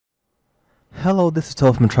Hello, this is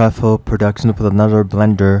Tola from Trifo Productions with another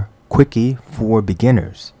Blender Quickie for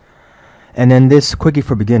Beginners. And in this Quickie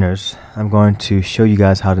for Beginners, I'm going to show you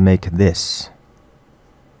guys how to make this.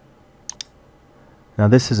 Now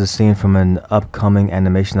this is a scene from an upcoming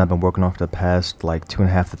animation I've been working on for the past like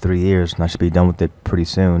 2.5 to 3 years, and I should be done with it pretty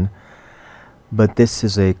soon. But this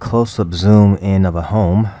is a close-up zoom in of a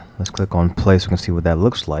home. Let's click on play so we can see what that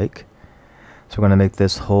looks like. So we're going to make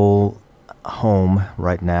this whole home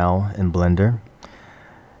right now in Blender.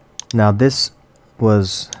 Now this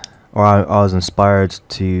was, I was inspired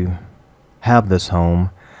to have this home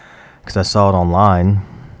because I saw it online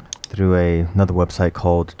through another website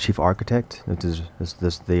called Chief Architect. This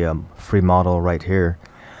is the free model right here.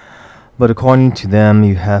 But according to them,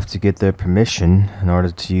 you have to get their permission in order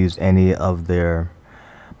to use any of their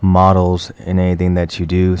models in anything that you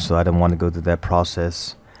do, so I didn't want to go through that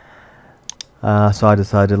process. So I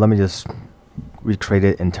decided, let me just recreate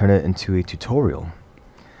it and turn it into a tutorial.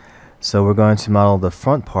 So we're going to model the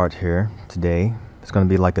front part here today. It's going to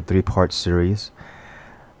be like a 3-part series.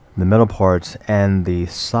 The middle parts and the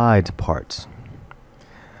side parts.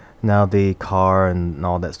 Now the car and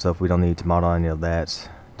all that stuff, we don't need to model any of that,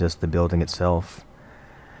 just the building itself.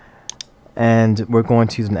 And we're going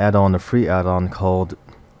to use an add-on, a free add-on called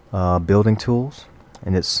Building Tools,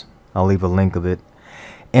 and I'll leave a link of it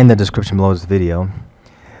in the description below this video.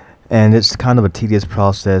 And it's kind of a tedious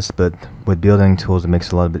process, but with building tools it makes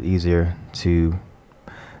it a little bit easier to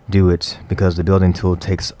do it because the building tool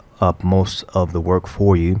takes up most of the work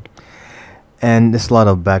for you. And there's a lot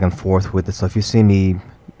of back and forth with it, so if you see me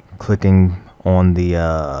clicking on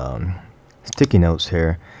the sticky notes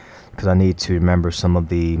here, because I need to remember some of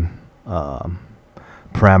the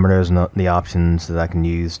parameters and the options that I can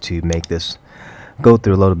use to make this go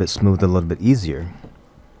through a little bit smoother, a little bit easier.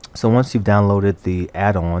 So once you've downloaded the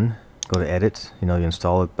add-on, go to edit, you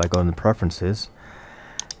install it by going to preferences,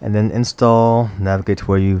 and then install, navigate to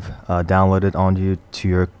where you've downloaded onto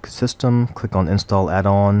your system, click on install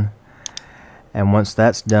add-on, and once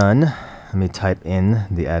that's done, let me type in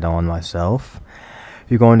the add-on myself.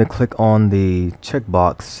 You're going to click on the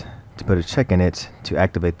checkbox to put a check in it to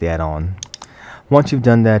activate the add-on. Once you've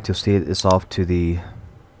done that, you'll see it's off to the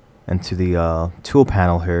tool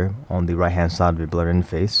panel here on the right hand side of your Blender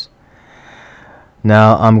interface.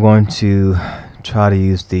 Now I'm going to try to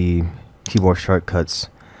use the keyboard shortcuts,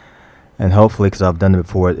 and hopefully, because I've done it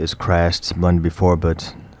before, it's crashed Blender before,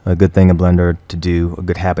 but a good thing in Blender to do, a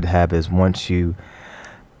good habit to have, is once you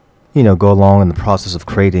go along in the process of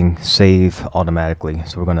creating, save automatically.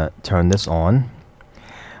 So we're going to turn this on.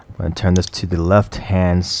 I'm going to turn this to the left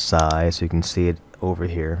hand side so you can see it over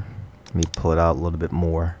here. Let me pull it out a little bit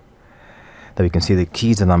more. That we can see the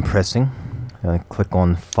keys that I'm pressing. I'm going to click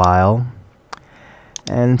on File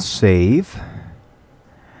and Save.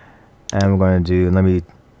 And we're going to do, let me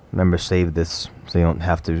remember save this so you don't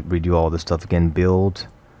have to redo all this stuff again. Build,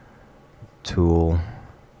 Tool,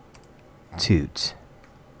 Toot,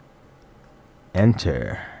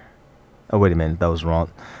 Enter. Oh wait a minute, that was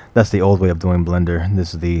wrong. That's the old way of doing Blender.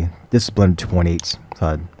 This is Blender 2.8. So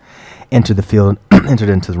I entered the field, entered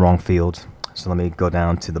into the wrong field. So let me go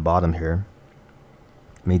down to the bottom here.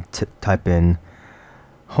 Let me type in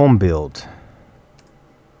home build,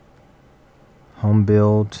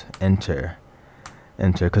 enter,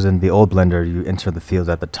 because in the old Blender you enter the fields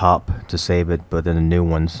at the top to save it, but in the new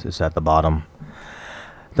ones it's at the bottom.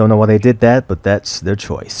 Don't know why they did that, but that's their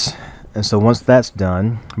choice. And so once that's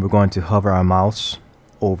done, we're going to hover our mouse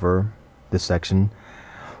over this section.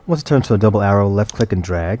 Once it turns to a double arrow, left click and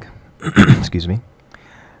drag. Excuse me.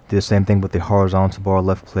 Do the same thing with the horizontal bar,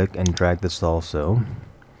 left click and drag this also.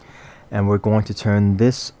 And we're going to turn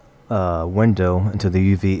this window into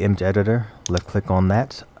the UV image editor. Left click on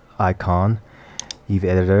that icon, UV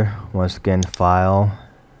editor. Once again, File,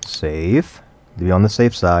 Save. To be on the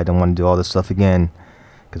safe side, I don't want to do all this stuff again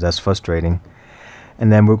because that's frustrating.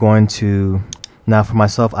 And then we're going to, now for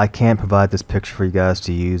myself, I can't provide this picture for you guys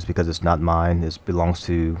to use because it's not mine. It belongs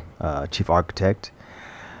to Chief Architect.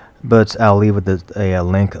 But I'll leave with a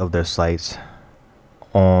link of their sites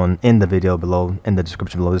in the video below, in the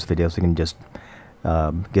description below this video, so you can just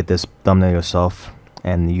get this thumbnail yourself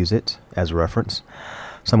and use it as a reference.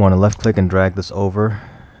 So I'm going to left click and drag this over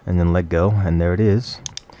and then let go, and there it is.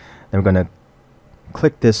 Then we're going to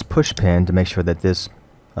click this push pin to make sure that this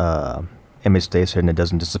image stays here and it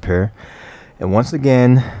doesn't disappear. And once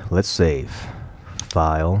again, let's save.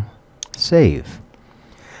 File, Save.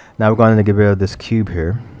 Now we're going to get rid of this cube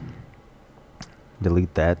here.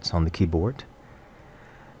 Delete that on the keyboard.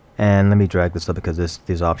 And let me drag this up because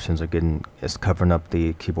these options are it's covering up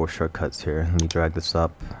the keyboard shortcuts here. Let me drag this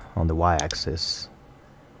up on the y-axis.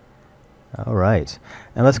 Alright,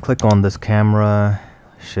 and let's click on this camera,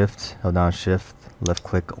 shift, hold down shift, left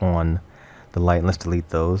click on the light, and let's delete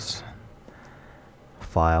those.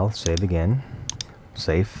 File, save again,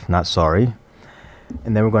 safe, not sorry.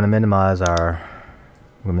 And then we're going to minimize that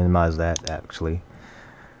actually.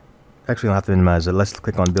 Actually, don't have to minimize it. Let's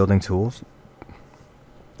click on building tools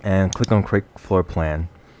and click on create floor plan.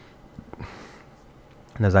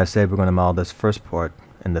 And as I said, we're going to model this first part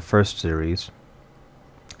in the first series.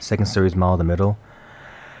 Second series, model the middle.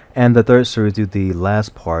 And the third series, do the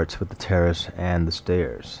last part with the terrace and the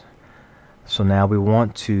stairs. So now we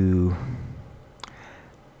want to,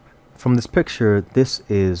 from this picture, this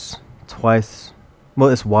is twice, well,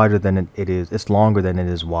 it's wider than it is, it's longer than it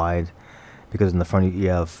is wide, because in the front you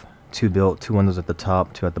have two windows at the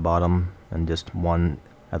top, two at the bottom, and just one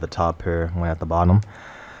at the top here, one at the bottom.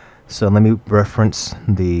 So let me reference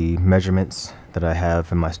the measurements that I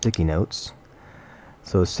have in my sticky notes.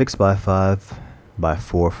 So 6 by 5 by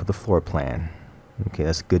 4 for the floor plan. Okay,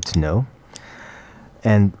 that's good to know.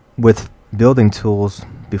 And with building tools,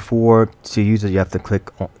 before to use it, you have to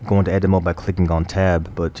go into edit mode by clicking on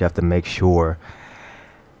tab, but you have to make sure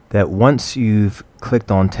that once you've clicked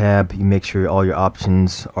on tab, you make sure all your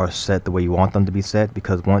options are set the way you want them to be set,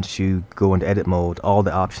 because once you go into edit mode, all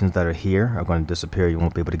the options that are here are going to disappear. You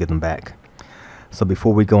won't be able to get them back. So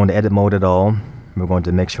before we go into edit mode at all, we're going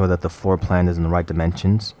to make sure that the floor plan is in the right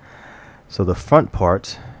dimensions. So the front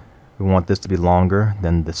part, we want this to be longer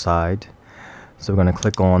than the side. So we're going to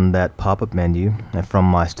click on that pop-up menu, and from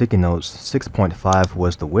my sticky notes, 6.5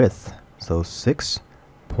 was the width. So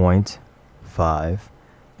 6.5,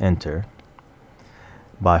 enter.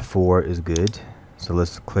 By 4 is good. So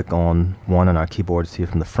let's click on 1 on our keyboard to see it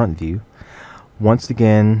from the front view. Once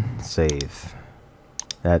again, save.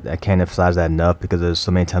 That I can't emphasize that enough, because there's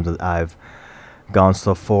so many times that I've gone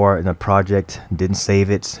so far in a project, didn't save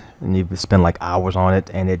it, and you spend like hours on it,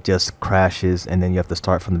 and it just crashes, and then you have to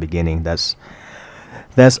start from the beginning. That's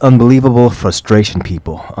unbelievable frustration,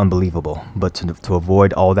 people. Unbelievable. But to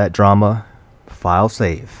avoid all that drama, file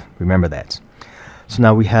save. Remember that. So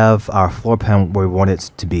now we have our floor plan where we want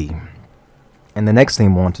it to be. And the next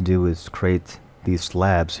thing we want to do is create these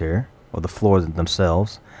slabs here, or the floors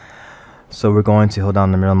themselves. So we're going to hold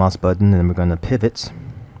down the middle mouse button, and we're going to pivot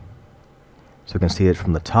so we can see it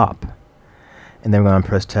from the top. And then we're going to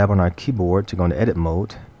press tab on our keyboard to go into edit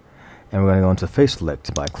mode. And we're going to go into face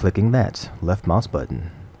select by clicking that left mouse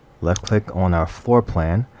button. Left click on our floor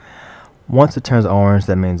plan. Once it turns orange,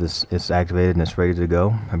 that means it's activated and it's ready to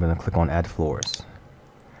go. I'm going to click on add floors.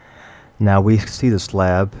 Now we see the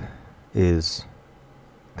slab is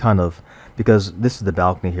kind of, because this is the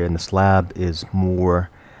balcony here, and the slab is more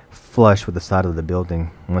flush with the side of the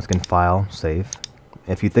building. Once again, file save.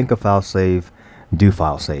 If you think of file save, do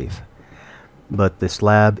file save. But the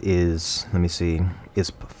slab is, let me see,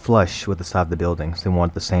 is flush with the side of the building. So we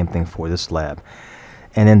want the same thing for this slab.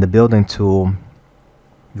 And in the building tool,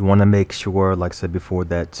 you want to make sure, like I said before,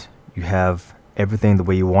 that you have everything the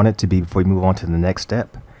way you want it to be before you move on to the next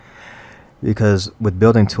step. Because with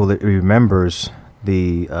building tool, it remembers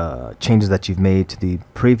the changes that you've made to the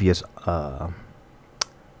previous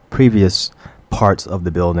parts of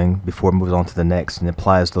the building before it moves on to the next, and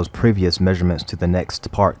applies those previous measurements to the next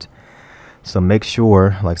part. So make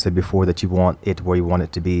sure, like I said before, that you want it where you want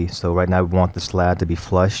it to be. So right now we want the slab to be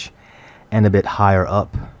flush and a bit higher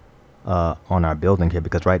up on our building here,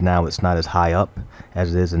 because right now it's not as high up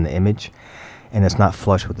as it is in the image, and it's not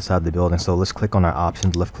flush with the side of the building. So let's click on our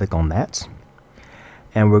options, left click on that,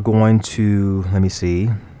 and we're going to, let me see,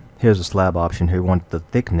 here's the slab option here. We want the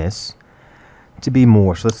thickness to be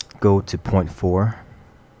more, so let's go to 0.4.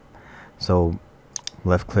 So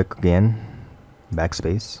left click again,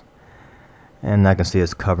 backspace, and I can see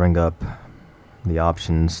it's covering up the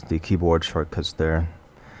options, the keyboard shortcuts there.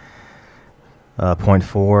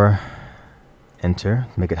 0.4, enter,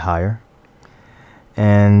 make it higher.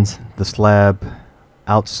 And the slab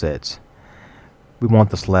outset, we want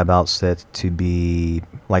the slab outset to be,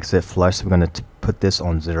 like I said, flush. So we're going to put this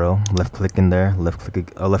on 0. Left click in there, left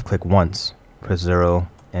click once, press 0,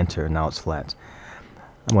 enter. Now it's flat.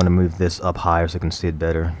 I'm going to move this up higher so you can see it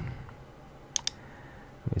better.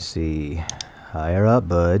 Let me see, higher up,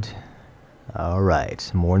 bud.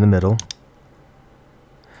 Alright, more in the middle.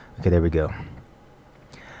 Okay, there we go.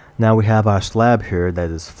 Now we have our slab here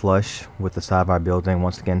that is flush with the side of our building.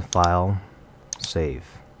 Once again, file, save.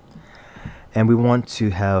 And we want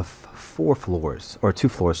to have 4 floors, or 2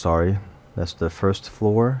 floors, sorry. That's the first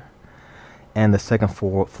floor and the second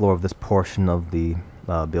floor of this portion of the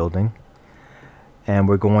building. And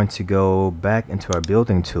we're going to go back into our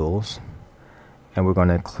building tools, and we're going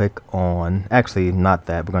to click on, actually not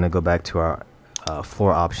that, we're going to go back to our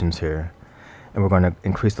floor options here, and we're going to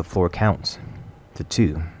increase the floor count to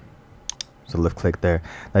 2. So left click there.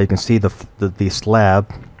 Now you can see the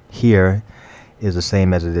slab here is the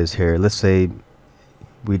same as it is here. Let's say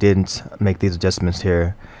we didn't make these adjustments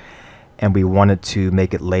here and we wanted to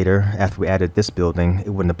make it later after we added this building, it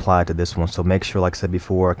wouldn't apply to this one. So make sure, like I said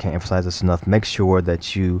before, I can't emphasize this enough, make sure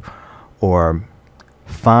that you are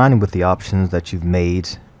fine with the options that you've made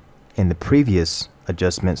in the previous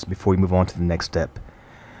adjustments before you move on to the next step,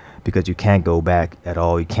 because you can't go back at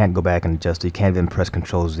all. You can't go back and adjust it. You can't even press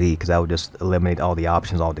Control Z, because that would just eliminate all the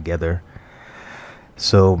options altogether.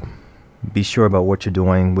 So be sure about what you're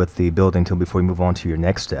doing with the building tool before you move on to your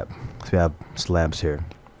next step. So we have slabs here.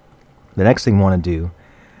 The next thing we want to do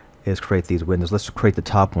is create these windows. Let's create the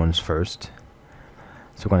top ones first.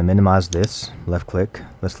 So we're going to minimize this, left click.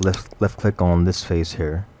 Let's left click on this face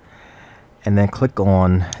here, and then click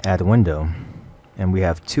on add window. And we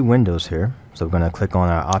have 2 windows here. So we're going to click on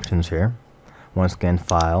our options here. Once again,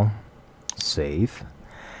 file, save.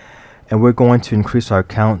 And we're going to increase our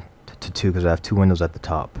count to 2 because I have 2 windows at the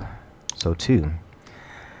top. So 2.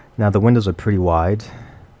 Now the windows are pretty wide.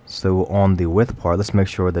 So on the width part, let's make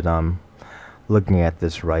sure that I'm looking at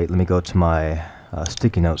this right. Let me go to my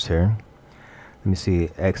sticky notes here. Let me see,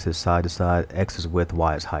 X is side to side, X is width,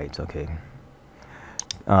 Y is height. Okay.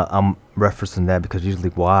 I'm referencing that because usually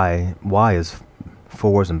Y is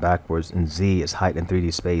forwards and backwards, and Z is height in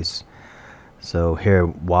 3D space. So here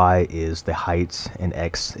Y is the height and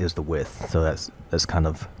X is the width. So that's kind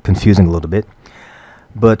of confusing a little bit.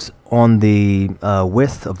 But on the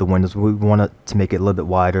width of the windows, we want to make it a little bit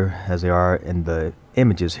wider, as they are in the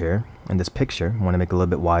images here in this picture. We want to make it a little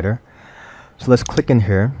bit wider. So let's click in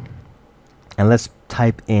here and let's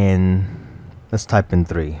type in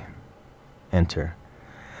 3. Enter.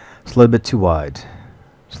 It's a little bit too wide.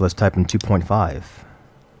 So let's type in 2.5.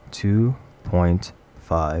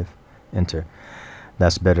 2.5. Enter.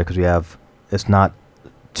 That's better because we have, it's not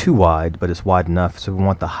too wide, but it's wide enough. So we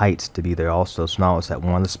want the height to be there also. So now it's at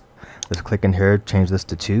 1. Let's click in here, change this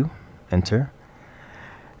to 2. Enter.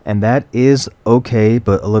 And that is okay,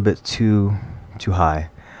 but a little bit too high.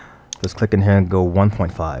 Let's click in here and go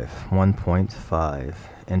 1.5. 1.5.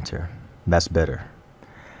 Enter. That's better.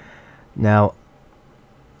 Now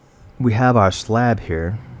we have our slab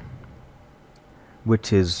here,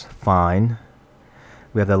 which is fine.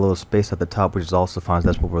 We have that little space at the top, which is also fine. So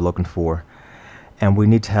that's what we're looking for. And we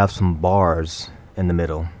need to have some bars in the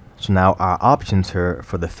middle. So now our options here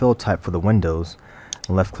for the fill type for the windows,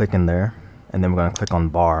 left click in there, and then we're going to click on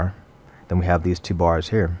bar. Then we have these 2 bars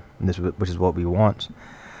here, and which is what we want.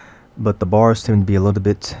 But the bars seem to be a little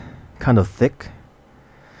bit kind of thick,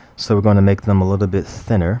 so we're going to make them a little bit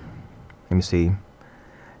thinner. Let me see.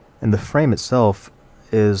 And the frame itself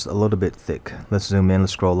is a little bit thick. Let's zoom in,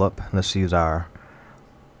 let's scroll up, let's use our,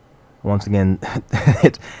 once again,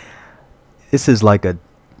 this is like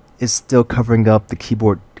it's still covering up the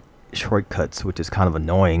keyboard shortcuts, which is kind of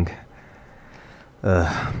annoying.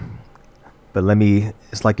 But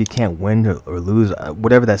it's like you can't win or lose,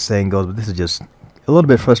 whatever that saying goes, but this is just a little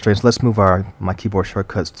bit frustrating. So let's move my keyboard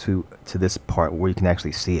shortcuts to this part where you can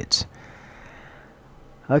actually see it.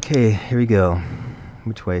 Okay, here we go.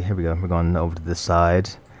 Which way? Here we go. We're going over to this side.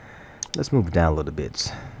 Let's move it down a little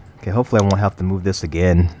bit. Okay, hopefully I won't have to move this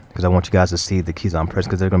again, because I want you guys to see the keys I'm pressing,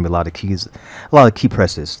 because there are going to be a lot of key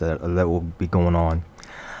presses that will be going on.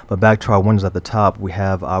 But back to our windows at the top,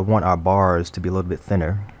 I want our bars to be a little bit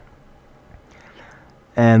thinner.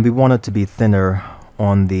 And we want it to be thinner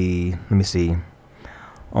on the, let me see,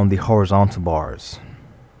 on the horizontal bars,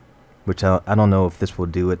 which I don't know if this will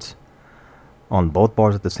do it on both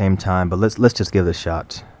bars at the same time, but let's just give it a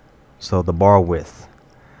shot. So the bar width,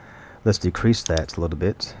 let's decrease that a little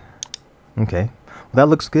bit. Okay, well, that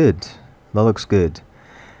looks good. That looks good.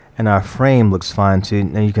 And our frame looks fine too.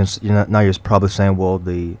 And now you're probably saying, well,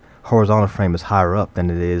 the horizontal frame is higher up than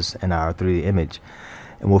it is in our 3D image,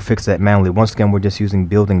 and we'll fix that manually. Once again, we're just using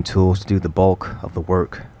building tools to do the bulk of the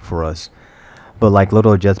work for us. But like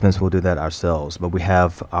little adjustments, we'll do that ourselves. But we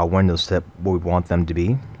have our windows set where we want them to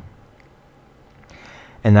be.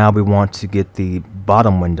 And now we want to get the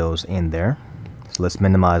bottom windows in there. So let's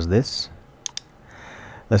minimize this.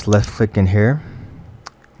 Let's left click in here,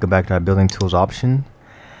 go back to our building tools option,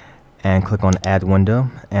 and click on add window.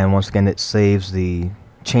 And once again, it saves the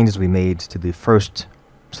changes we made to the first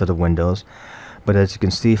set of windows. But as you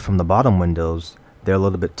can see from the bottom windows, they're a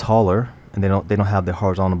little bit taller, and they don't have the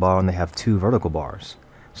horizontal bar, and they have 2 vertical bars.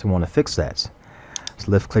 So we want to fix that.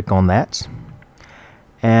 So left click on that.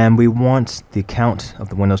 And we want the count of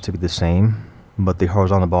the windows to be the same. but the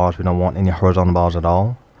horizontal bars, we don't want any horizontal bars at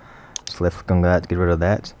all. So left click on that to get rid of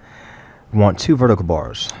that. We want 2 vertical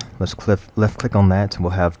bars. Let's left click on that, and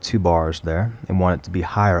we'll have 2 bars there, and want it to be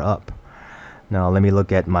higher up. Now let me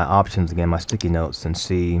look at my options again, my sticky notes, and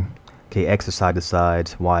see, okay, X is side to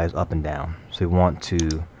side, Y is up and down. So we want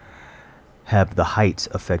to have the height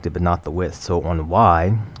affected but not the width. So on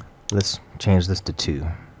Y, let's change this to 2.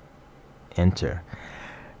 Enter.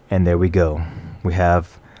 And there we go. We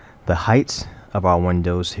have the height of our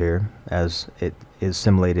windows here as it is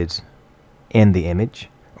simulated in the image,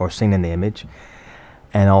 or seen in the image,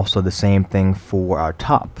 and also the same thing for our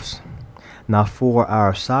tops. Now for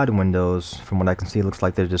our side windows, from what I can see, it looks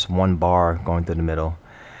like there's just 1 bar going through the middle.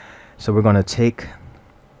 So we're going to take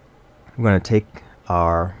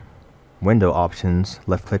our window options,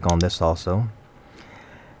 left click on this also,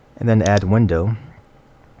 and then add window.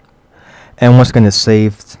 And once again, it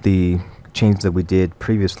saves the change that we did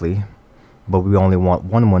previously, but we only want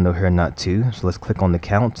 1 window here, not 2. So let's click on the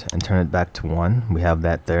count and turn it back to 1. We have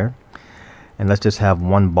that there. And let's just have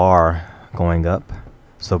 1 bar going up.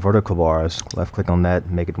 So vertical bars, left click on that,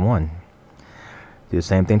 make it 1. Do the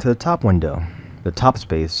same thing to the top window, the top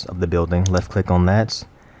space of the building, left click on that,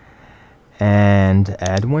 and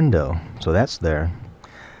add window. So that's there.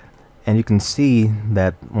 And you can see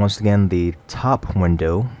that once again the top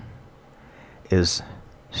window is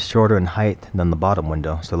shorter in height than the bottom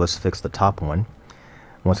window. So let's fix the top one.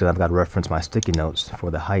 Once again, I've got to reference my sticky notes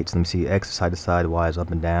for the heights. Let me see, X is side to side, Y is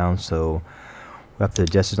up and down. So we have to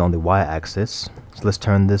adjust it on the Y axis. So let's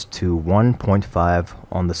turn this to 1.5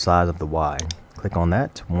 on the size of the Y. Click on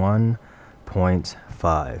that,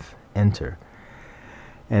 1.5, enter.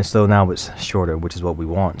 And so now it's shorter, which is what we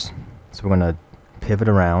want. So we're going to pivot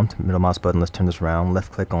around, middle mouse button, let's turn this around,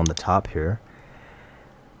 left click on the top here,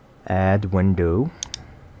 add window,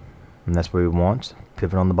 and that's where we want.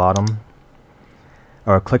 Pivot on the bottom,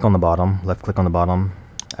 or click on the bottom, left click on the bottom,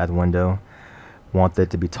 add window. Want that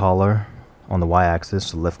to be taller on the Y axis,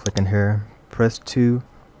 so left click in here, press 2,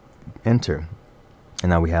 enter. And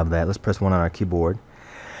now we have that. Let's press 1 on our keyboard.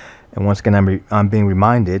 And once again, I'm being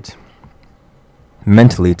reminded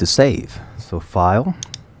mentally to save. So file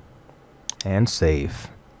and save,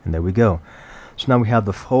 and there we go. So now we have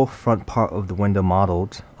the whole front part of the window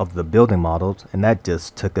modeled, of the building modeled, and that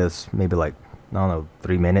just took us maybe like, I don't know,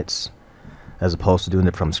 3 minutes, as opposed to doing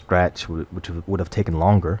it from scratch, which would have taken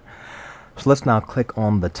longer. So let's now click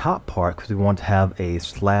on the top part because we want to have a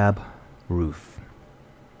slab roof.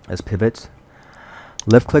 Let's pivot,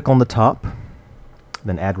 left click on the top,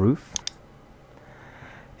 then add roof,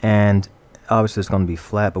 and obviously it's going to be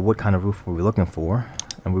flat, but what kind of roof are we looking for?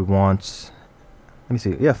 And we want, let me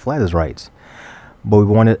see, yeah, flat is right, but we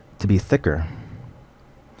want it to be thicker.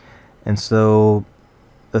 And so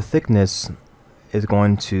the thickness is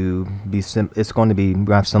going to be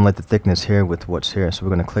we have to simulate the thickness here with what's here. So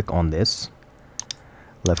we're going to click on this,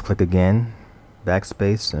 left click again,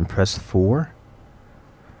 backspace, and press 4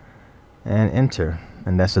 and enter,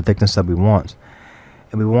 and that's the thickness that we want.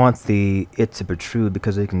 And we want it to protrude,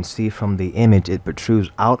 because you can see from the image it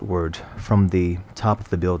protrudes outward from the top of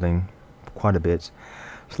the building quite a bit.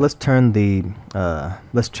 So let's turn the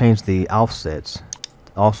let's change the offsets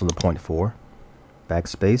also to 0.4,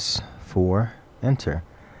 backspace, 4, enter.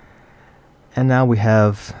 And now we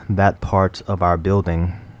have that part of our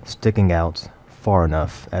building sticking out far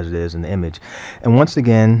enough as it is in the image. And once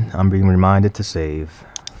again, I'm being reminded to save.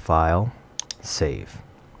 File, save.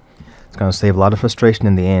 It's going to save a lot of frustration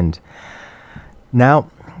in the end. Now,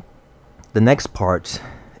 the next part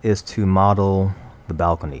is to model the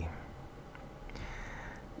balcony.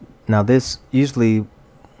 Now this, usually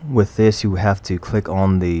with this you have to click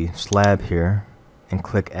on the slab here and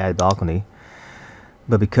click add balcony,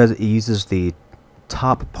 but because it uses the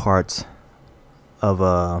top part of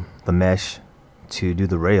the mesh to do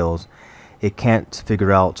the rails, it can't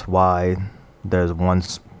figure out why there's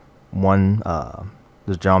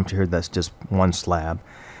there's geometry here that's just one slab.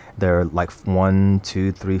 There are like 1,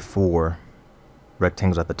 2, 3, 4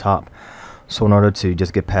 rectangles at the top. So in order to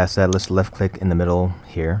just get past that, let's left click in the middle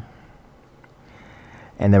here,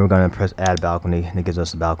 and then we're going to press add balcony, and it gives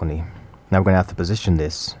us a balcony. Now we're going to have to position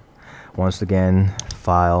this. Once again,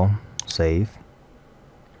 file, save,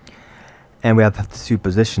 and we have to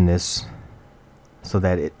position this so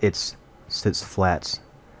that it sits flat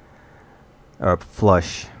or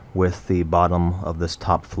flush with the bottom of this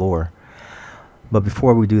top floor. But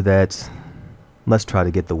before we do that, let's try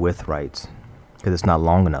to get the width right, because it's not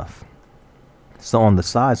long enough. So on the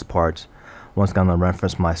sides part, once again I'm going to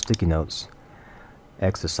reference my sticky notes.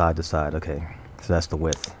 X is side to side, okay, so that's the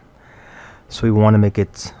width. So we want to make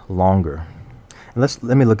it longer. And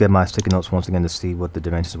let me look at my sticky notes once again to see what the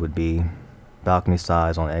dimensions would be. Balcony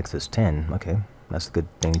size on X is 10. Okay, that's a good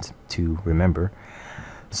thing to remember.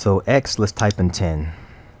 So X, let's type in 10.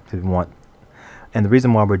 So we want, and the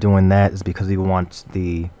reason why we're doing that is because we want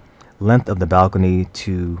the length of the balcony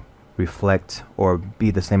to reflect or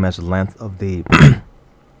be the same as the length of the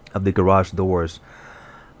of the garage doors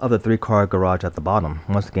of the 3-car garage at the bottom.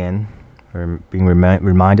 Once again, we're being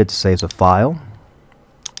reminded to save the file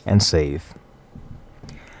and save.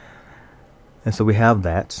 And so we have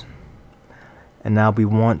that. And now we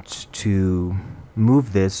want to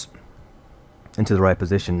move this into the right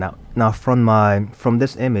position. Now from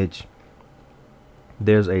this image,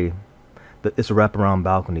 it's a wraparound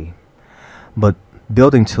balcony, but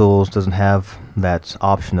Building Tools doesn't have that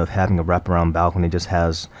option of having a wraparound balcony. It just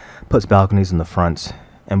puts balconies in the front,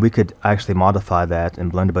 and we could actually modify that in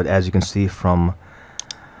Blender. But as you can see from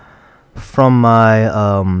my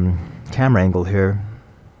camera angle here,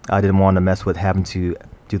 I didn't want to mess with having to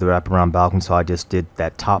do the wraparound balcony, so I just did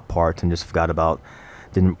that top part and just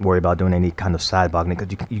didn't worry about doing any kind of side balcony,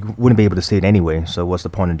 because you wouldn't be able to see it anyway, so what's the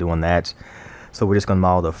point of doing that? So we're just going to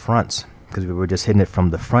model the fronts, because we were just hitting it from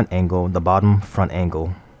the front angle, the bottom front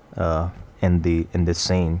angle in this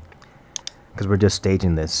scene, because we're just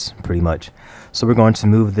staging this pretty much. So we're going to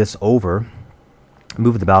move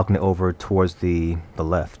the balcony over towards the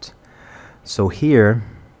left. So here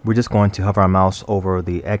we're just going to hover our mouse over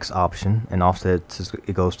the X option and offset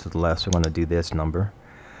it goes to the left. So we're going to do this number.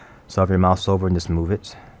 So hover your mouse over and just move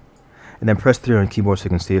it. And then press 3 on the keyboard so you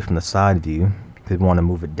can see it from the side view. Because we want to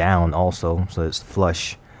move it down also so it's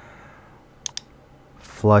flush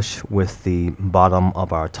with the bottom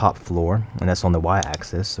of our top floor. And that's on the Y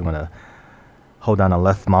axis. So we're going to hold down the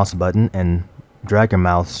left mouse button and drag your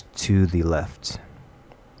mouse to the left.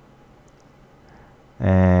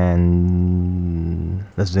 And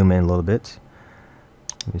let's zoom in a little bit.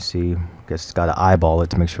 Let me see. Guess it's got to eyeball it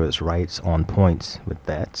to make sure it's right on point with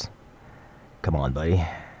that. Come on, buddy.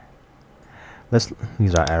 Let's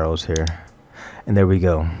use our arrows here. And there we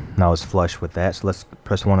go. Now it's flush with that. So let's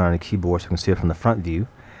press 1 on the keyboard so we can see it from the front view.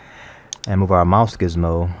 And move our mouse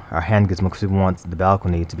gizmo, our hand gizmo, because we want the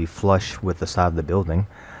balcony to be flush with the side of the building.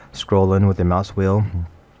 Scroll in with your mouse wheel.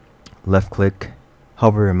 Left click.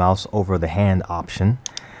 Hover your mouse over the hand option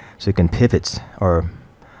so you can pivot or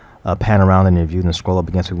pan around in your view and scroll up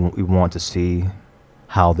again. So we want to see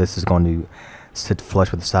how this is going to sit flush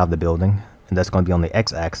with the side of the building, and that's going to be on the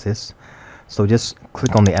X axis. So just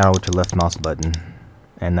click on the arrow with your left mouse button,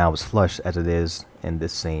 and now it's flush as it is in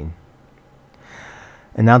this scene.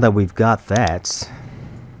 And now that we've got that,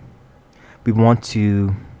 we want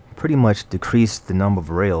to pretty much decrease the number of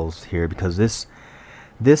rails here, because this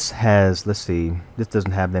has, let's see, this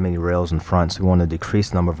doesn't have that many rails in front, so we want to decrease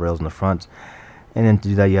the number of rails in the front. And then to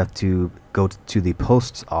do that, you have to go to the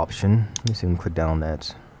post option. Let me see if we can click down on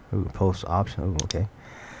that. Ooh, post option. Oh, okay.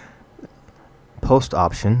 Post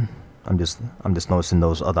option. I'm just noticing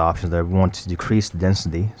those other options there. We want to decrease the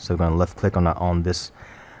density, so we're going to left click on this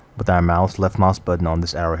with our mouse, left mouse button on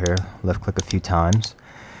this arrow here. Left click a few times.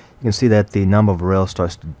 You can see that the number of rails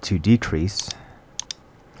starts to decrease.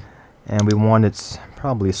 And we want it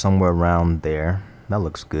probably somewhere around there. That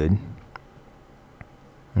looks good.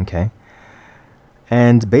 Okay.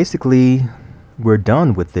 And basically, we're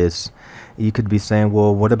done with this. You could be saying,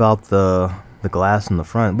 well, what about the glass in the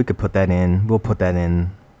front? We could put that in. We'll put that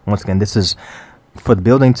in. Once again, this is for the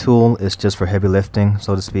building tool. It's just for heavy lifting,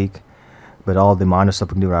 so to speak. But all the minor stuff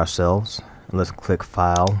we can do ourselves. And let's click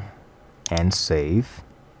File and Save.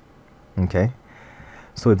 Okay.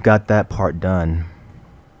 So we've got that part done.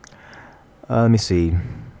 Let me see.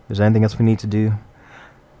 Is there anything else we need to do?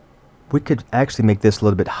 We could actually make this a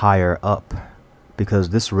little bit higher up, because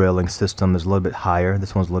this railing system is a little bit higher.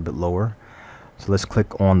 This one's a little bit lower. So let's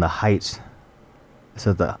click on the height. This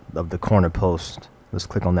is of the corner post. Let's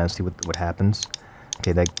click on that and see what happens.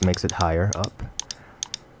 Okay, that makes it higher up.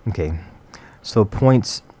 Okay, so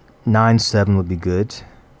 0.97 would be good.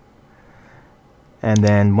 And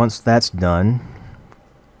then once that's done,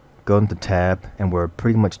 go into Tab, and we're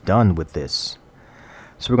pretty much done with this.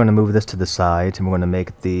 So we're going to move this to the side, and we're going to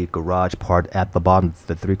make the garage part at the bottom of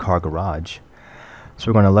the 3-car garage. So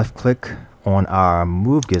we're going to left click on our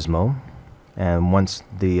move gizmo, and once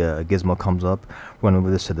the gizmo comes up, we're going to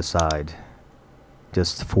move this to the side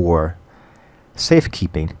just for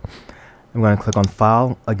safekeeping. I'm going to click on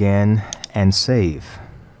File again and Save.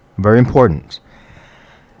 Very important.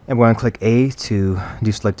 And we're going to click A to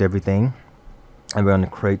deselect everything, and we're going to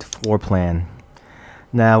create floor plan.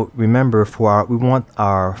 Now remember, we want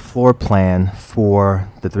our floor plan for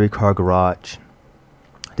the 3-car garage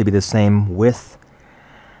to be the same width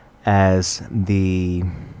as the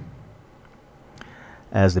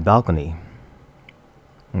balcony,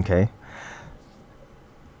 okay,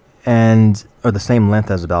 and or the same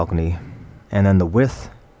length as the balcony, and then the width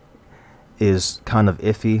is kind of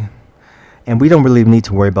iffy, and we don't really need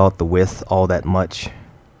to worry about the width all that much.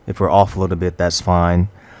 If we're off a little bit, that's fine,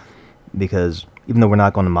 because even though we're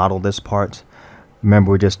not going to model this part,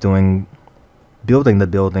 remember we're just building the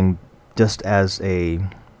building just as a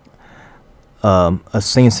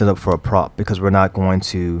scene setup for a prop, because we're not going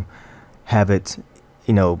to have it,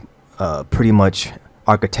 pretty much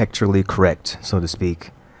architecturally correct, so to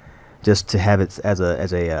speak. Just to have it as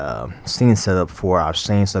a scene setup for our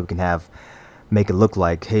scene, so we can make it look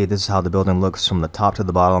like, hey, this is how the building looks from the top to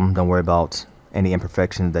the bottom. Don't worry about any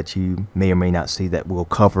imperfections that you may or may not see that we'll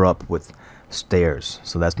cover up with stairs.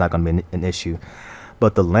 So that's not going to be an issue.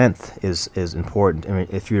 But the length is important. I mean,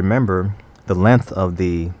 if you remember, the length of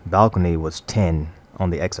the balcony was 10 on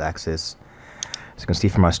the x-axis. As you can see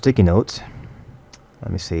from our sticky notes,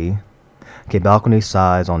 let me see. Okay, balcony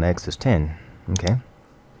size on X is 10. Okay.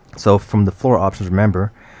 So from the floor options,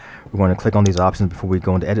 remember, we're going to click on these options before we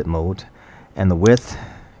go into edit mode. And the width,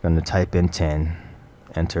 we're going to type in 10,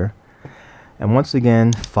 enter. And once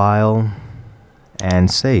again, file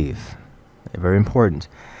and save. Very important.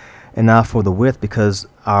 And now for the width, because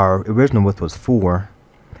our original width was 4,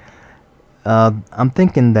 I'm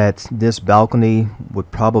thinking that this balcony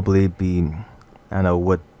would probably be, I don't know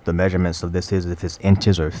what the measurements of this is, if it's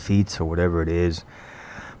inches or feet or whatever it is.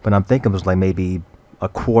 But I'm thinking it was like maybe a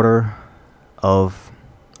quarter of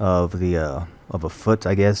a foot,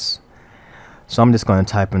 I guess. So I'm just going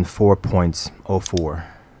to type in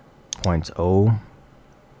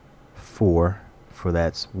 4.04 for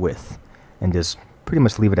that width, and just pretty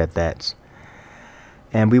much leave it at that.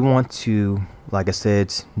 And we want to, like I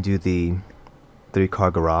said, do the 3-car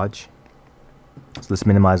garage. So let's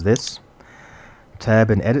minimize this. Tab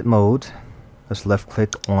in edit mode. Let's left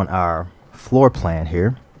click on our floor plan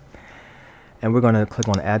here. And we're going to click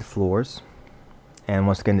on add floors. And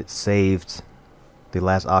once again, it saved the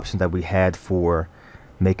last option that we had for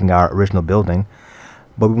making our original building.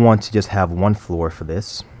 But we want to just have one floor for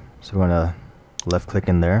this. So we're going to left click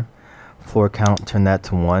in there. Floor count, turn that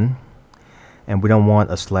to 1. And we don't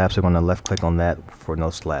want a slab, so we're going to left click on that for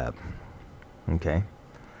no slab. Okay.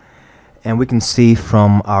 And we can see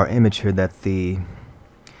from our image here that the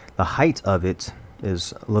height of it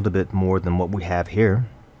is a little bit more than what we have here.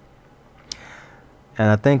 And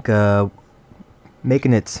I think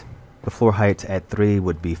making it the floor height at 3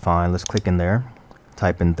 would be fine. Let's click in there,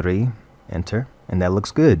 type in 3, enter, and that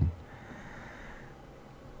looks good.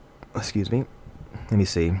 Excuse me. Let me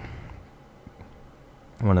see.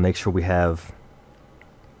 I want to make sure we have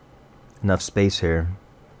enough space here.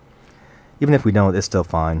 Even if we don't, it's still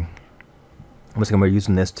fine. Once again, we're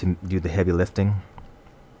using this to do the heavy lifting,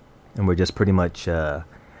 and we're just pretty much going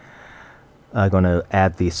to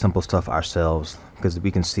add the simple stuff ourselves, because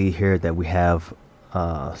we can see here that we have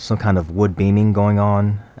some kind of wood beaming going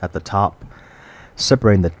on at the top,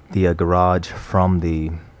 separating the garage from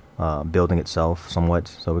the building itself somewhat.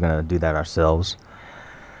 So we're going to do that ourselves.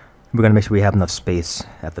 We're going to make sure we have enough space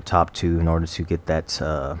at the top too, in order to get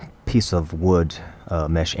that piece of wood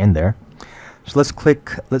mesh in there. So let's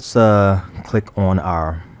click on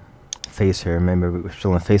our face here. Remember, we're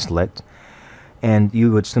still in face select, and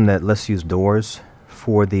you would assume that let's use doors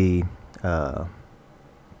for the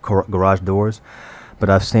garage doors.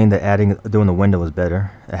 But I've seen that doing the window is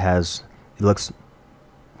better. It looks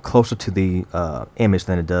closer to the image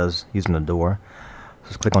than it does using a door. So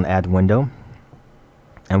let's click on add window,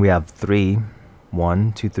 and we have 3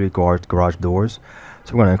 garage doors.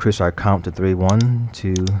 So we're going to increase our count to 3. 1,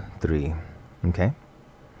 2, 3. Okay.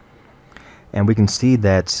 And we can see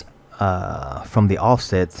that from the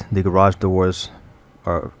offset, the garage doors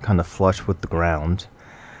are kind of flush with the ground.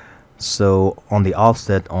 So on the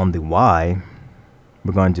offset, on the Y,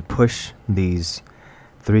 we're going to push these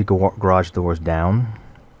 3 garage doors down.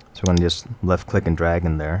 So we're going to just left click and drag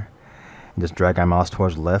in there, and just drag our mouse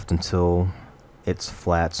towards the left until it's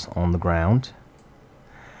flat on the ground.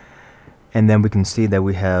 And then we can see that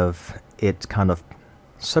we have it kind of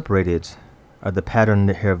separated, the pattern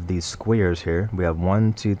here of these squares here. We have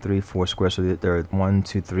 1, 2, 3, 4 squares. So there are 1,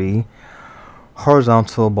 2, 3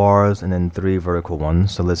 horizontal bars, and then 3 vertical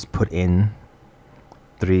ones. So let's put in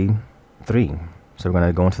 3, 3. So we're going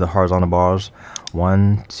to go into the horizontal bars,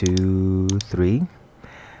 1, 2, 3,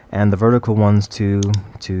 and the vertical ones, 2,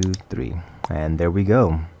 2, 3. And there we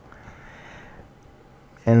go.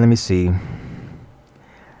 And let me see.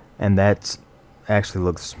 And that actually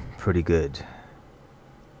looks pretty good.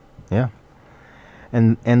 Yeah.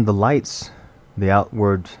 And the lights the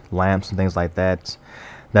outward lamps and things like that,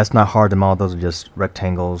 that's not hard to model. Those are just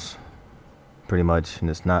rectangles pretty much, and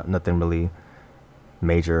it's not nothing really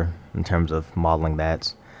major in terms of modeling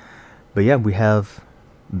that. But yeah, we have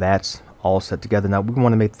that all set together. Now we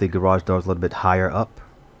want to make the garage doors a little bit higher up,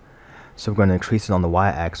 so we're going to increase it on the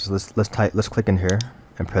y-axis. Let's click in here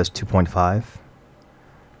and press 2.5.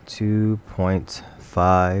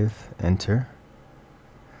 2.5, enter.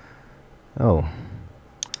 Oh,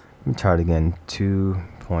 let me try it again.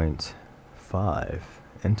 2.5,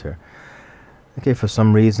 enter. Okay, for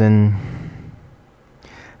some reason,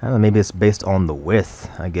 I don't know, maybe it's based on the width,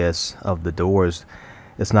 I guess, of the doors.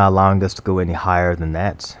 It's not allowing us to go any higher than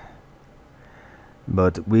that.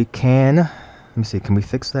 But we can, let me see, can we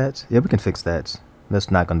fix that? Yeah, we can fix that.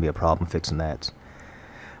 That's not going to be a problem fixing that.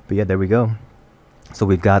 But yeah, there we go. So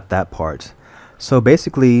we've got that part. So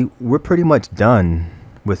basically, we're pretty much done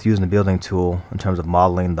with using the building tool in terms of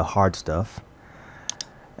modeling the hard stuff.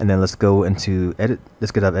 And then let's go into edit.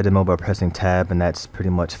 Let's get out of edit mode by pressing tab, and that's pretty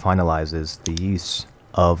much finalizes the use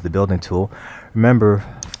of the building tool. Remember,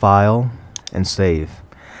 file and save.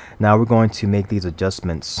 Now we're going to make these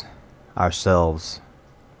adjustments ourselves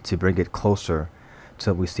to bring it closer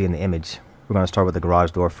to what we see in the image. We're going to start with the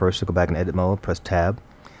garage door first. So go back in edit mode, press tab,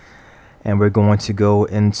 and we're going to go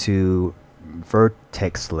into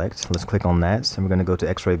vertex select. Let's click on that, and we're going to go to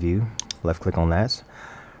x-ray view, left click on that,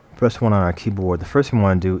 press 1 on our keyboard. The first thing we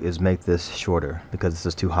want to do is make this shorter because this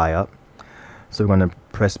is too high up. So we're going to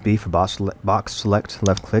press B for box select,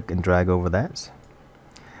 left click, and drag over that.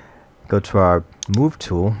 Go to our move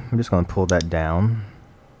tool. I'm just going to pull that down.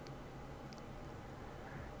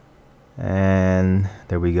 And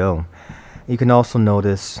there we go. You can also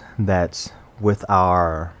notice that with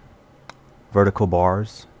our vertical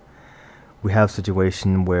bars, we have a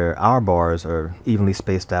situation where our bars are evenly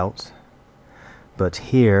spaced out. But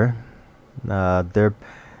here,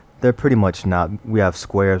 they're pretty much not. We have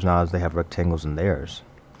squares now as they have rectangles in theirs.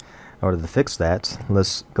 In order to fix that,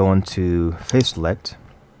 let's go into face select.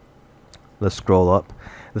 Let's scroll up.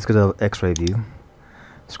 Let's go to x-ray view.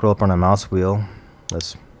 Scroll up on our mouse wheel.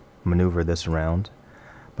 Let's maneuver this around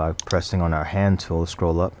by pressing on our hand tool.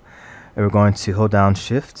 Scroll up. And we're going to hold down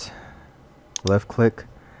shift, left click,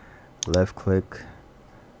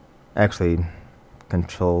 actually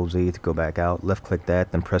control Z to go back out, left click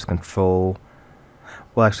that, then press control.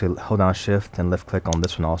 Well, actually, hold down shift and left click on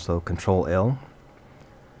this one also, control L.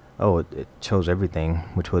 Oh, it chose everything,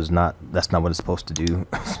 which was not, that's not what it's supposed to do.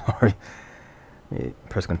 Sorry.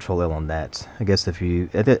 Press control L on that. I guess if you,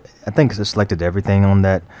 I think it's selected everything on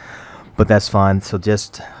that, but that's fine. So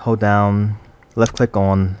just hold down, left click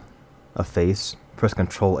on a face, press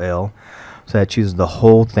control L. So that chooses the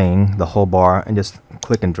whole thing, the whole bar, and just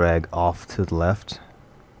click and drag off to the left.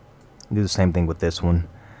 Do the same thing with this one.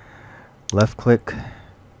 Left click,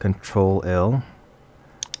 control L,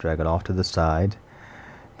 drag it off to the side.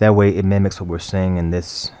 That way it mimics what we're seeing in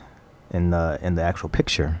this, in the actual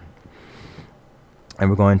picture. And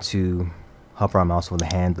we're going to hover our mouse with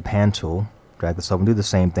the pan tool, drag this up, and do the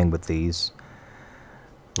same thing with these.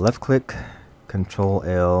 Left click, control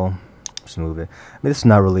L, just move it. I mean, this is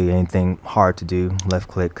not really anything hard to do. Left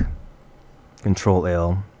click, control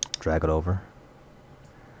L, drag it over.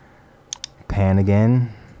 Pan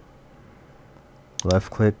again.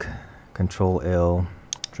 Left click, control L,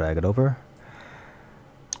 drag it over.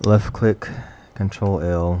 Left click, control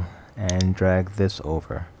L, and drag this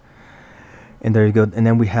over. And there you go. And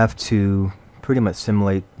then we have to pretty much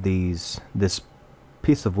simulate this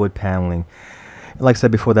piece of wood paneling. Like I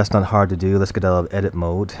said before, that's not hard to do. Let's get out of edit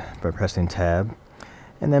mode by pressing tab,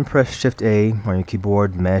 and then press shift A on your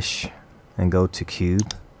keyboard, mesh, and go to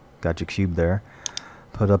cube. Got your cube there.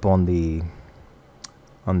 Put up on the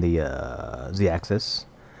z-axis.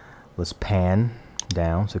 Let's pan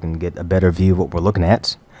down so we can get a better view of what we're looking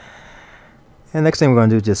at. And next thing we're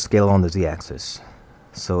going to do is just scale on the z-axis.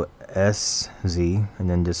 So SZ, and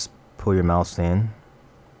then just pull your mouse in,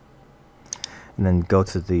 and then go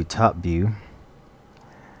to the top view.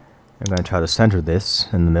 We're going to try to center this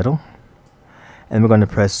in the middle, and we're going to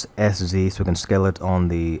press SZ so we can scale it on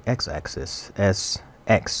the x-axis.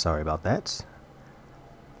 SX, sorry about that.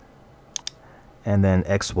 And then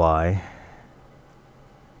XY.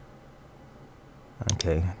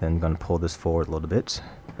 Okay, then I'm going to pull this forward a little bit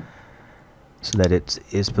so that it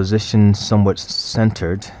is positioned somewhat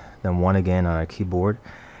centered. Then 1 again on our keyboard.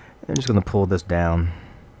 And I'm just going to pull this down.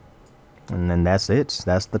 And then that's it.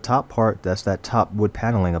 That's the top part. That's that top wood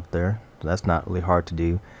paneling up there. So that's not really hard to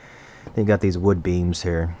do. Then you got these wood beams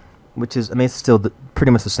here, which is, I mean, it's still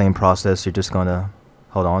pretty much the same process. You're just going to,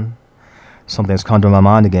 hold on. Something's come to my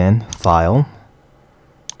mind again. File.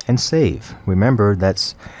 and save. Remember,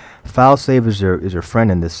 that's file save is your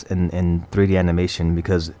friend in this in 3D animation,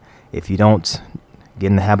 because if you don't get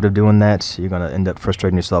in the habit of doing that, you're gonna end up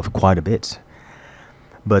frustrating yourself quite a bit.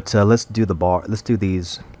 But let's do the bar. Let's do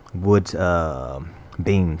these wood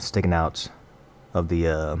beams sticking out of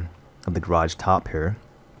the garage top here,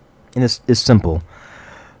 and it's simple.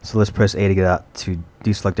 So let's press A to get out to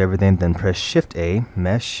deselect everything, then press Shift A,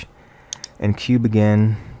 mesh, and cube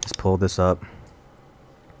again. Just pull this up,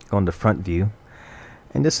 go into front view,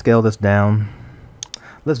 and just scale this down.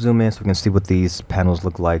 Let's zoom in so we can see what these panels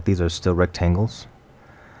look like. These are still rectangles.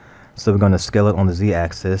 So we're going to scale it on the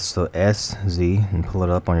Z-axis, so S, Z, and pull it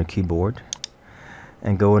up on your keyboard.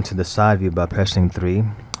 And go into the side view by pressing 3,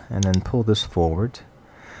 and then pull this forward.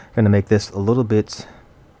 We're going to make this a little bit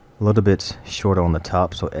shorter on the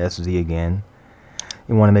top, so SZ again.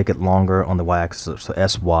 You want to make it longer on the y-axis, so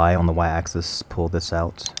SY on the y-axis. Pull this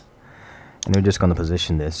out, and we're just going to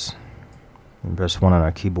position this. And press 1 on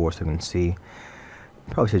our keyboard so we can see.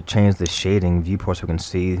 Probably should change the shading viewport so we can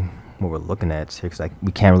see what we're looking at here, because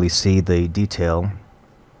we can't really see the detail.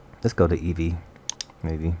 Let's go to Eevee,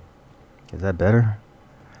 maybe. Is that better?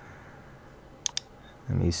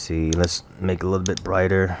 Let me see. Let's make it a little bit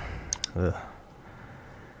brighter. Ugh.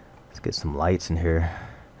 Let's get some lights in here.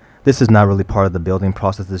 This is not really part of the building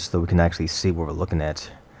process, this so we can actually see what we're looking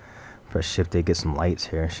at. Press Shift A, get some lights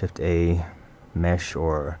here. Shift A, mesh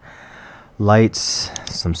or lights,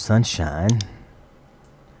 some sunshine.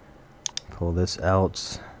 Pull this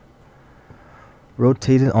out.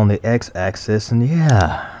 Rotate it on the X-axis, and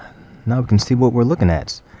yeah, now we can see what we're looking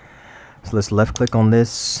at. So let's left click on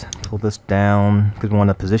this, pull this down, because we want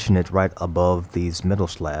to position it right above these middle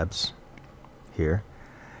slabs here.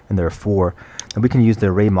 And there are 4. And we can use the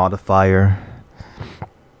array modifier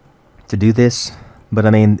to do this. But I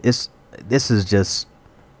mean, this is just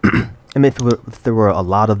I mean, if there were a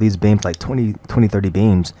lot of these beams, like 20, 30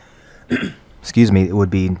 beams, excuse me, it would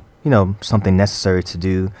be, you know, something necessary to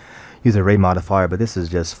do, use the array modifier. But this is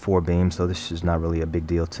just 4 beams, so this is not really a big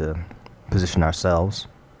deal to position ourselves.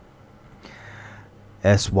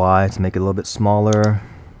 SY to make it a little bit smaller.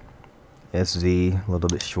 SZ a little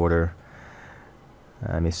bit shorter.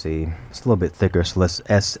 Let me see, it's a little bit thicker, so let's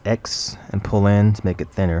SX and pull in to make it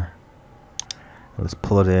thinner. Let's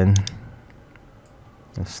pull it in.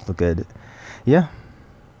 Let's look at it. Yeah,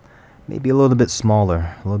 maybe a little bit smaller.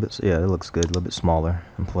 A little bit, yeah, it looks good. A little bit smaller,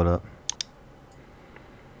 and pull it up.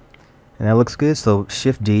 And that looks good. So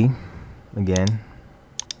Shift D again.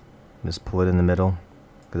 Just pull it in the middle,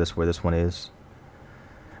 because that's where this one is.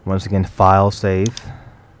 Once again, File, Save,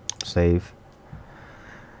 Save.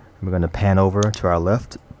 We're going to pan over to our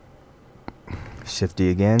left. Shift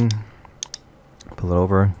D again. Pull it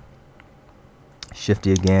over. Shift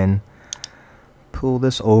D again. Pull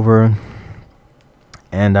this over.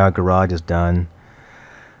 And our garage is done.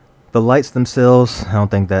 The lights themselves, I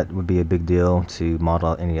don't think that would be a big deal to model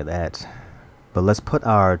out any of that. But let's put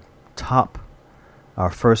our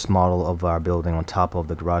first model of our building on top of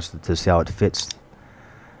the garage to see how it fits.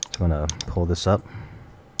 So I'm going to pull this up.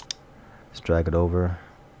 Let's drag it over.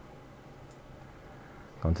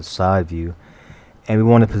 Go into side view, and we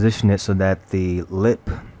want to position it so that the lip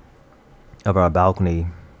of our balcony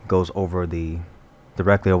goes over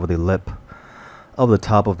directly over the lip of the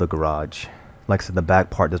top of the garage. Like I said, the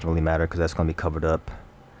back part doesn't really matter because that's going to be covered up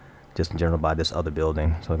just in general by this other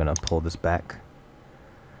building. So we're going to pull this back.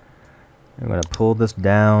 We're going to pull this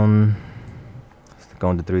down. Let's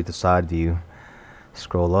go into 3 to side view.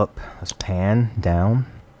 Scroll up. Let's pan down.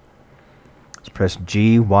 Let's press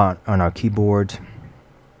G on our keyboard.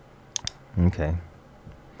 Okay,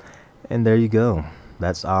 and there you go.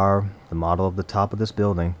 That's the model of the top of this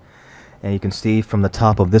building. And you can see from the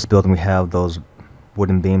top of this building we have those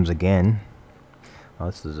wooden beams again. Oh,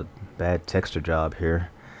 this is a bad texture job here,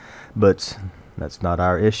 but that's not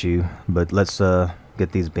our issue. But let's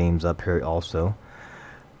get these beams up here also.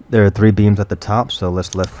 There are 3 beams at the top, so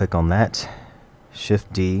let's left click on that.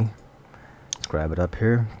 Shift D. Let's grab it up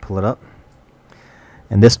here, pull it up.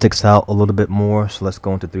 And this sticks out a little bit more, so let's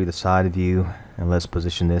go into 3 to side view, and let's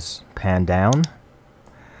position this pan down.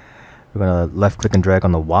 We're going to left click and drag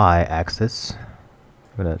on the Y axis.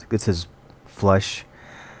 This is flush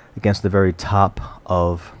against the very top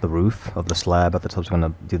of the roof of the slab at the top. So we're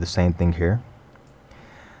going to do the same thing here.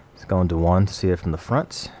 Let's go into 1 to see it from the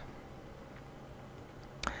front.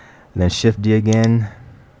 And then Shift D again,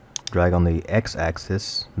 drag on the X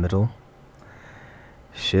axis, middle.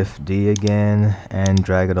 Shift D again and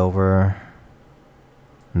drag it over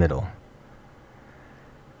middle.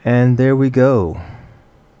 And there we go.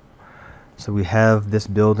 So we have this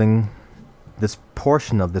building, this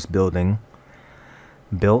portion of this building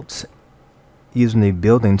built using the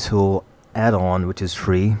building tool add-on, which is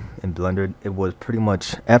free in Blender. It was pretty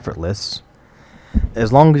much effortless.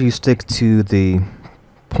 As long as you stick to the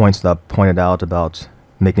points that I pointed out about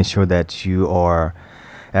making sure that you are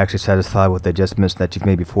actually satisfied with the adjustments that you've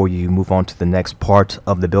made before you move on to the next part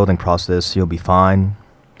of the building process, you'll be fine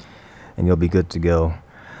and you'll be good to go.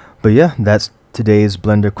 But yeah, that's today's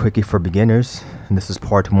Blender Quickie for Beginners, and this is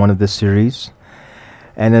part 1 of this series.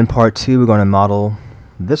 And in part 2, we're going to model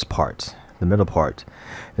this part, the middle part.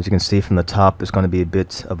 As you can see from the top, it's going to be a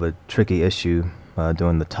bit of a tricky issue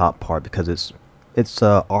doing the top part because it's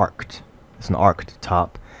arced. It's an arced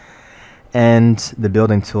top, and the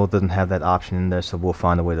building tool doesn't have that option in there, so we'll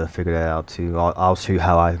find a way to figure that out too. I'll show you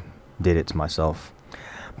how I did it myself.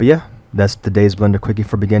 But yeah, that's today's Blender Quickie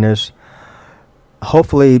for Beginners.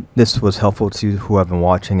 Hopefully this was helpful to who have been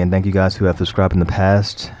watching, and thank you guys who have subscribed in the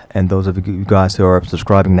past, and those of you guys who are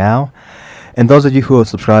subscribing now, and those of you who will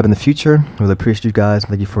subscribe in the future. Really appreciate you guys.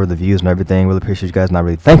 Thank you for the views and everything. Really appreciate you guys, and I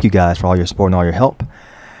really thank you guys for all your support and all your help.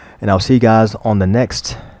 And I'll see you guys on the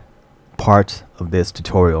next part of this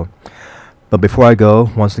tutorial. But before I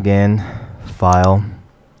go, once again, file,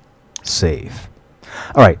 save.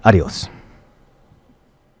 Alright, adios.